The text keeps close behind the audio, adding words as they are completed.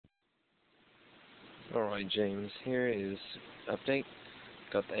Alright, James, here is update.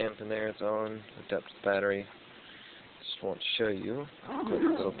 Got the amp in there, it's on, hooked up to the battery. Just want to show you a quick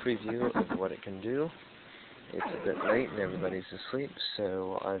little preview of what it can do. It's a bit late and everybody's asleep,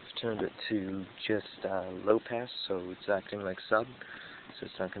 so I've turned it to just low pass, so it's acting like sub, so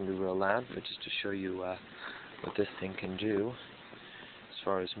it's not going to be real loud, but just to show you what this thing can do as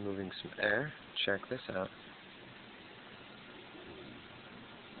far as moving some air. Check this out.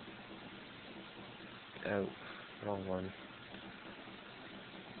 Oh, wrong one.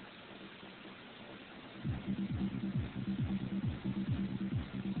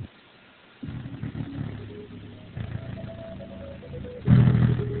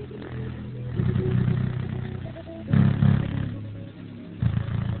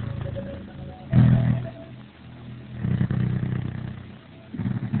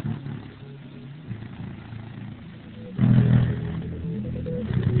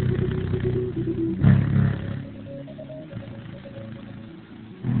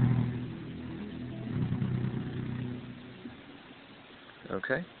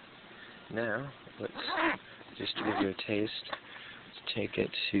 Okay, now let's, just to give you a taste, let's take it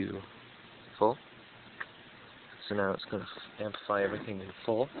to full. So now it's going to amplify everything in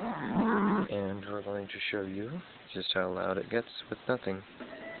full, and we're going to show you just how loud it gets with nothing.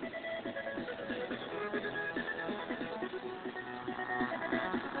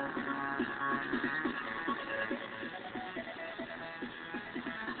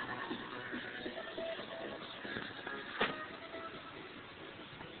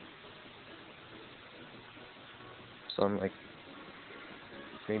 So I'm like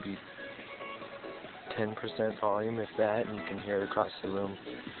maybe 10% volume, if that, and you can hear it across the room.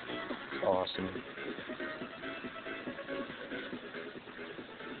 Awesome.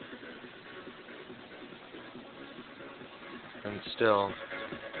 And still,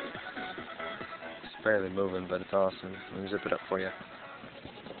 it's barely moving, but it's awesome. Let me zip it up for you.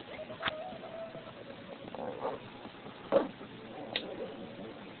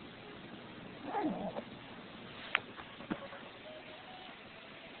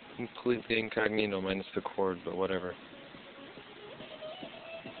 Completely incognito minus the cord, but whatever.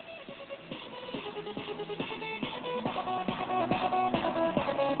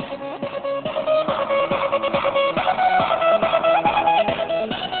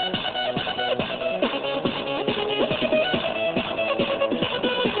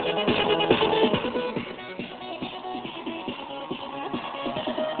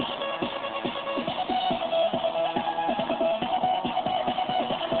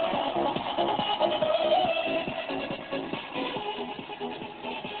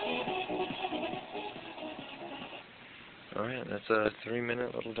 Alright, that's a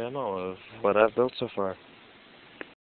 3-minute little demo of what I've built so far.